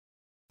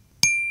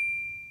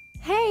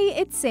Hey,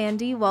 it's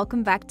Sandy.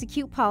 Welcome back to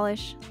Cute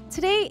Polish.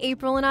 Today,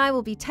 April and I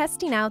will be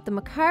testing out the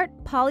MAKARTT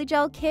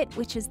Polygel Kit,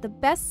 which is the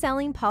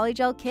best-selling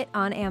polygel kit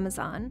on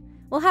Amazon.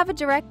 We'll have a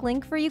direct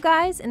link for you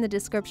guys in the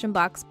description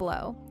box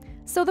below.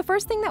 So the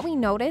first thing that we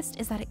noticed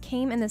is that it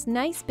came in this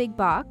nice big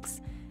box,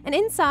 and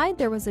inside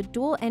there was a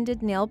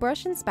dual-ended nail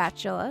brush and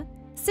spatula,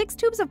 6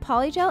 tubes of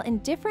polygel in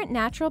different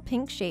natural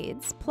pink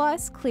shades,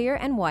 plus clear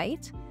and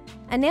white,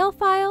 a nail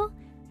file,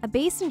 a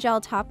base and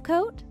gel top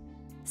coat,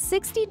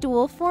 60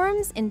 dual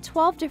forms in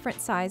 12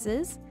 different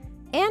sizes,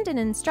 and an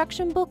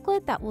instruction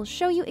booklet that will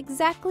show you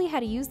exactly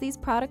how to use these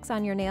products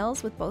on your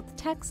nails with both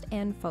text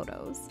and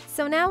photos.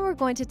 So now we're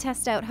going to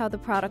test out how the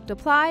product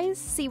applies,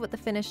 see what the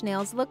finished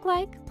nails look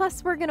like,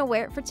 plus we're going to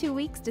wear it for 2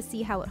 weeks to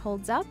see how it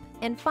holds up,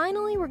 and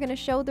finally we're going to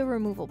show the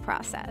removal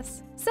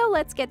process. So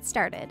let's get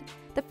started.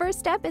 The first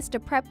step is to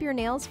prep your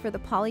nails for the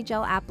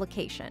polygel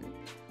application.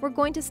 We're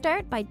going to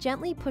start by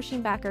gently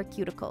pushing back our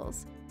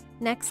cuticles.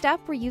 Next up,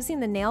 we're using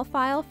the nail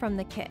file from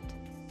the kit.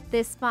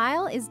 This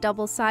file is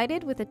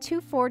double-sided with a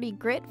 240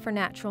 grit for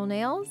natural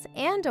nails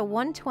and a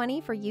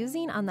 120 for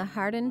using on the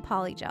hardened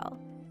polygel.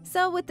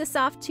 So with the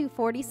soft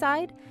 240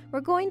 side, we're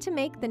going to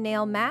make the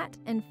nail matte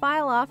and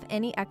file off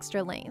any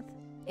extra length.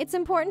 It's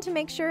important to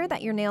make sure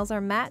that your nails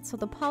are matte so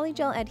the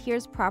polygel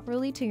adheres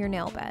properly to your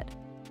nail bed.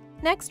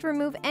 Next,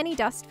 remove any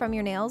dust from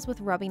your nails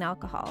with rubbing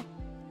alcohol.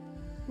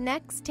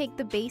 Next, take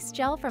the base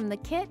gel from the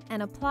kit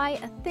and apply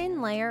a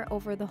thin layer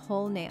over the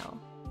whole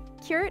nail.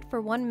 Cure it for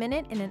 1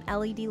 minute in an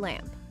LED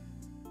lamp.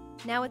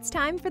 Now it's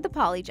time for the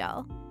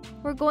polygel.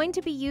 We're going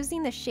to be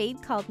using the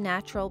shade called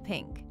Natural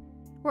Pink.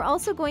 We're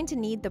also going to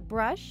need the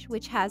brush,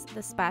 which has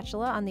the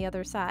spatula on the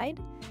other side,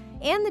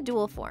 and the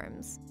dual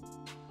forms.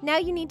 Now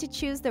you need to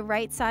choose the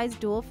right size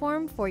dual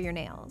form for your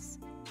nails.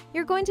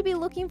 You're going to be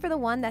looking for the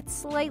one that's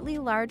slightly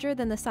larger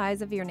than the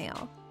size of your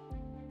nail.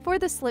 For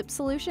the slip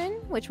solution,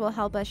 which will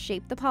help us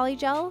shape the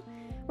polygel,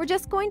 we're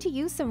just going to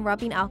use some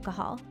rubbing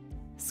alcohol.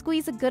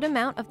 Squeeze a good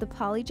amount of the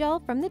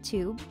polygel from the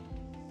tube,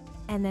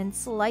 and then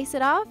slice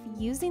it off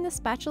using the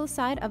spatula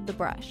side of the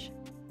brush.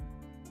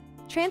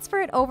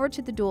 Transfer it over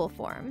to the dual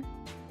form.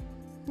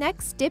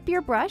 Next, dip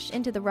your brush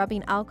into the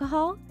rubbing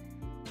alcohol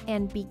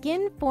and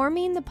begin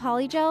forming the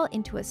polygel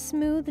into a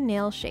smooth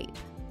nail shape.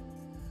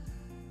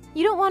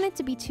 You don't want it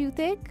to be too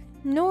thick,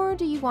 nor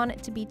do you want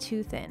it to be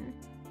too thin.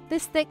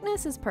 This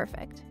thickness is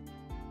perfect.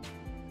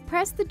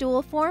 Press the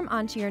dual form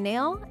onto your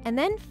nail and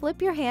then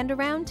flip your hand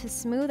around to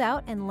smooth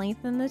out and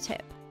lengthen the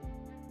tip.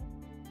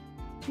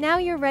 Now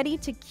you're ready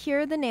to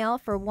cure the nail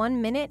for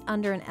 1 minute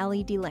under an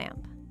LED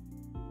lamp.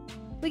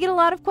 We get a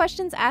lot of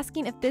questions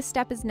asking if this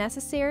step is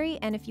necessary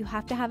and if you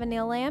have to have a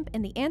nail lamp,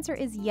 and the answer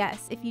is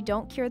yes. If you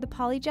don't cure the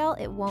polygel,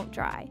 it won't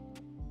dry.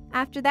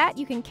 After that,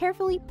 you can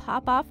carefully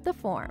pop off the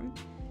form.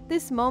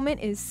 This moment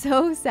is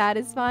so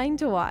satisfying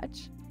to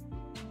watch.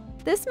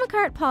 This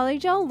MAKARTT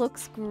polygel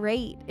looks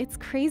great. It's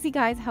crazy,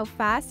 guys, how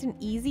fast and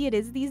easy it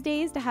is these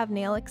days to have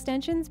nail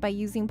extensions by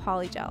using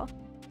polygel.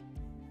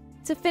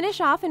 To finish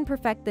off and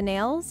perfect the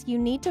nails, you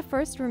need to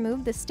first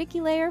remove the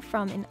sticky layer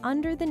from and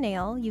under the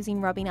nail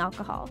using rubbing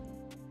alcohol.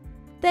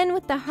 Then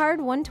with the hard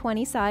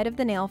 120 side of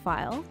the nail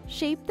file,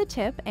 shape the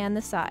tip and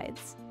the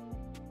sides.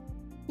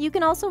 You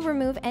can also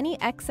remove any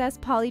excess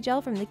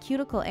polygel from the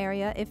cuticle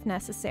area if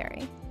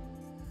necessary.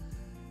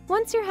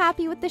 Once you're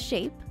happy with the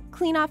shape,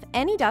 clean off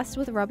any dust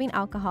with rubbing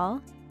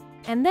alcohol,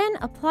 and then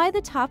apply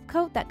the top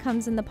coat that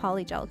comes in the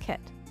polygel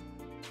kit.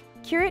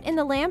 Cure it in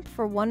the lamp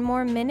for 1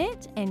 more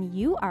minute and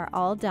you are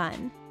all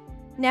done.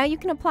 Now you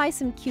can apply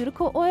some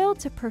cuticle oil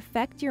to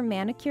perfect your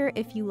manicure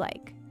if you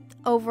like.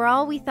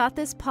 Overall, we thought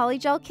this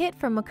polygel kit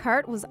from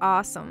MAKARTT was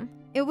awesome.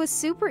 It was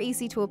super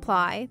easy to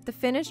apply, the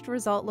finished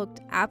result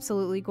looked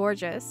absolutely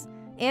gorgeous,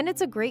 and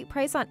it's a great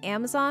price on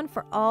Amazon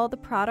for all the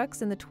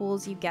products and the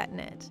tools you get in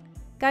it.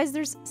 Guys,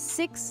 there's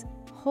 6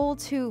 whole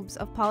tubes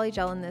of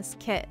polygel in this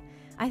kit.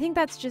 I think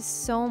that's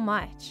just so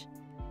much.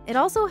 It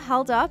also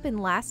held up and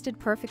lasted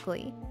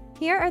perfectly.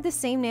 Here are the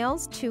same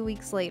nails 2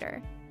 weeks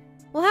later.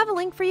 We'll have a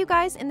link for you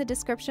guys in the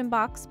description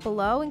box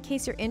below in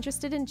case you're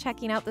interested in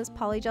checking out this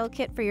polygel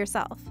kit for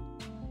yourself.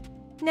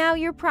 Now,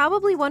 you're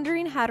probably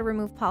wondering how to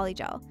remove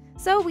polygel,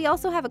 so we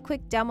also have a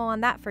quick demo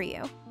on that for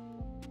you.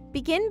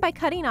 Begin by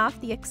cutting off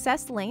the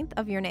excess length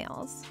of your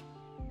nails.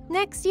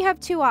 Next, you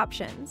have 2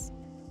 options.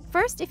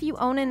 First, if you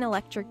own an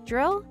electric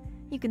drill,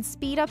 you can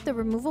speed up the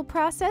removal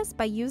process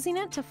by using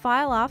it to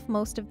file off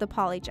most of the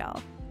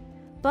polygel.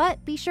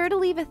 But be sure to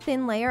leave a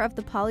thin layer of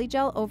the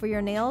polygel over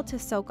your nail to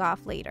soak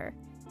off later.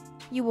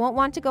 You won't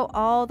want to go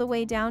all the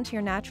way down to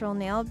your natural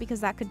nail because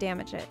that could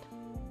damage it.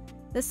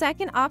 The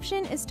second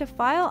option is to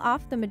file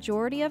off the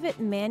majority of it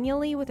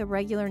manually with a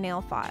regular nail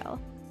file.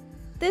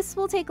 This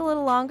will take a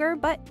little longer,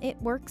 but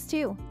it works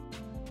too.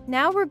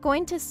 Now we're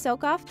going to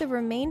soak off the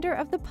remainder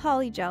of the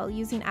polygel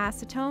using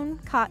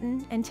acetone,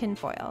 cotton, and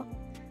tinfoil.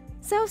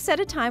 So set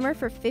a timer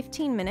for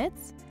 15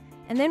 minutes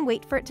and then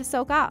wait for it to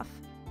soak off.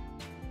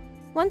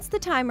 Once the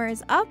timer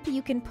is up,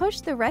 you can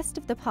push the rest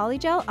of the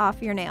polygel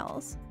off your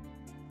nails.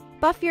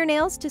 Buff your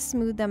nails to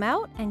smooth them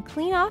out and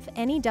clean off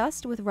any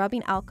dust with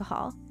rubbing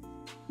alcohol.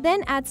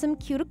 Then add some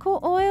cuticle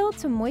oil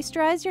to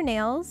moisturize your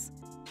nails,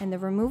 and the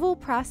removal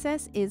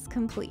process is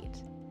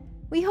complete.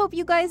 We hope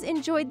you guys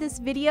enjoyed this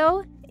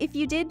video. If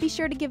you did, be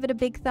sure to give it a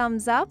big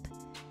thumbs up.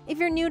 If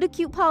you're new to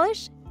Cute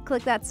Polish,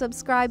 click that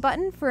subscribe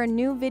button for a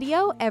new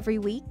video every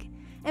week.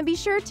 And be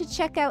sure to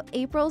check out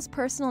April's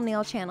personal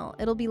nail channel.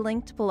 It'll be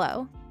linked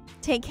below.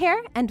 Take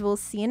care, and we'll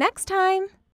see you next time!